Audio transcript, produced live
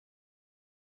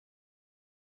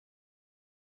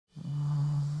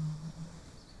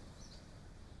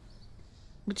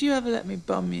Would you ever let me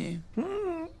bum you?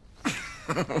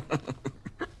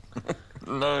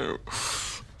 No.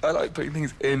 I like putting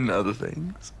things in other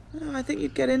things. Oh, I think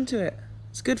you'd get into it.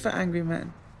 It's good for angry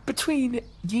men. Between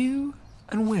you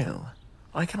and Will,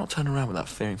 I cannot turn around without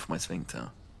fearing for my sphincter.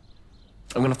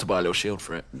 I'm gonna have to buy a little shield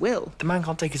for it. Will? The man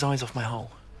can't take his eyes off my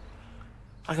hole.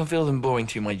 I can feel them boring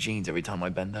through my jeans every time I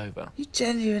bend over. You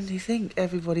genuinely think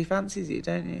everybody fancies you,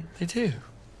 don't you? They do.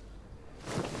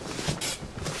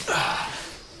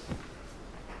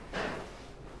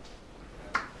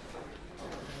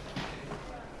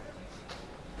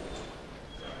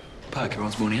 Perk,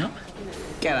 everyone's morning up.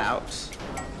 Get out.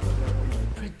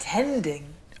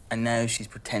 Pretending? And now she's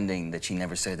pretending that she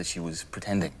never said that she was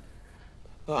pretending.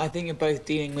 Well, I think you're both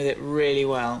dealing with it really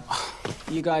well.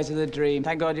 You guys are the dream.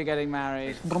 Thank God you're getting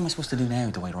married. What am I supposed to do now?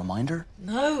 Do I remind her?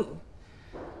 No.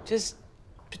 Just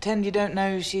pretend you don't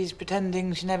know she's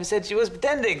pretending she never said she was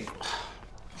pretending.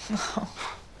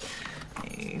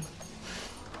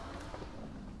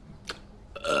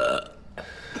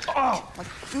 Oh,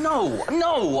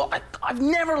 no! I've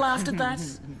never laughed at that.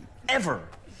 Ever.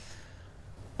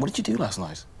 What did you do last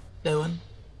night? No one.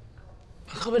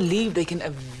 I can't believe they can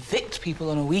evict people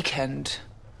on a weekend.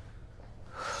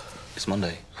 It's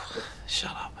Monday.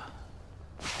 Shut up.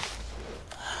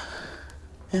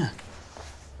 Yeah.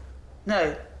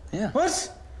 No. Yeah.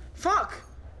 What? Fuck!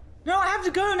 No, I have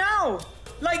to go now!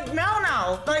 Like,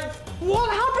 now! Like, what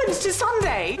happens to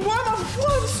Sunday? Why the fuck?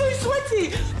 I'm so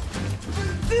sweaty!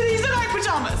 These are night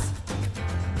pajamas!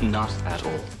 Not at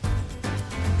all.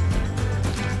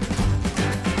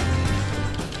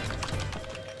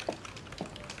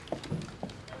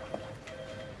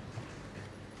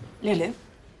 Lulu?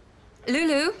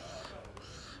 Lulu?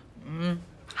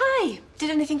 Hi. Did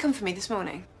anything come for me this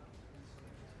morning?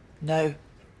 No.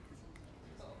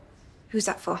 Who's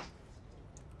that for?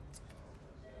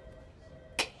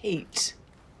 Kate.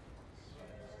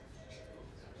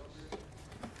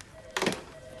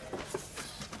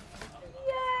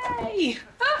 Yay!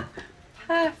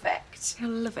 Perfect. I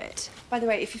love it. By the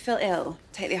way, if you feel ill,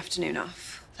 take the afternoon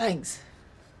off. Thanks.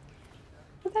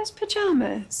 But there's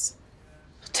pyjamas.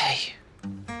 I'll tell you.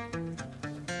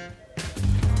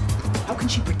 How can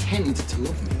she pretend to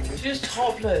love me? She's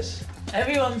topless.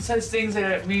 Everyone says things they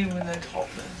don't mean when they're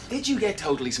topless. Did you get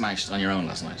totally smashed on your own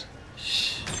last night?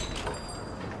 Shh.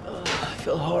 Oh, I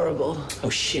feel horrible. Oh,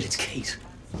 shit, it's Kate.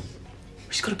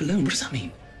 She's got a balloon. What does that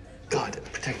mean? God,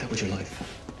 protect that with your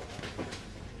life.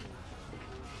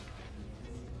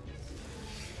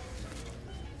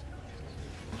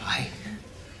 Hi.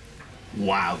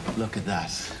 Wow, look at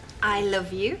that. I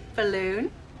love you,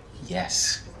 balloon.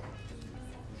 Yes.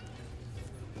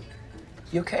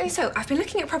 You okay? So, I've been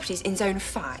looking at properties in Zone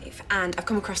 5, and I've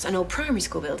come across an old primary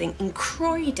school building in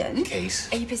Croydon. Kate.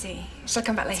 Are you busy? Shall I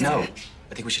come back later? No.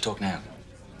 I think we should talk now.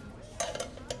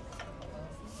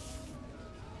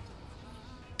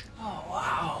 Oh,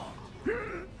 wow.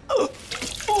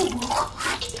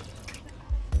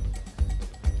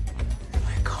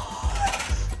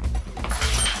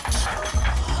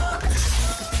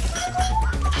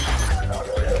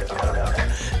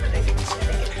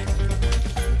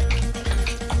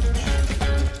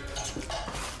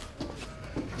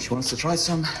 She wants to try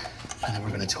some, and then we're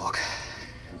gonna talk.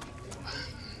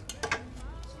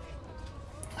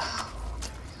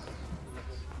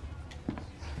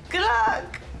 Good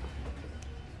luck!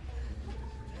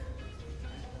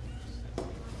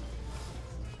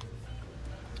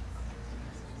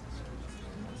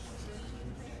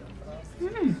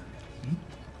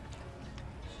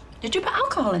 Did you put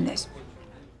alcohol in this?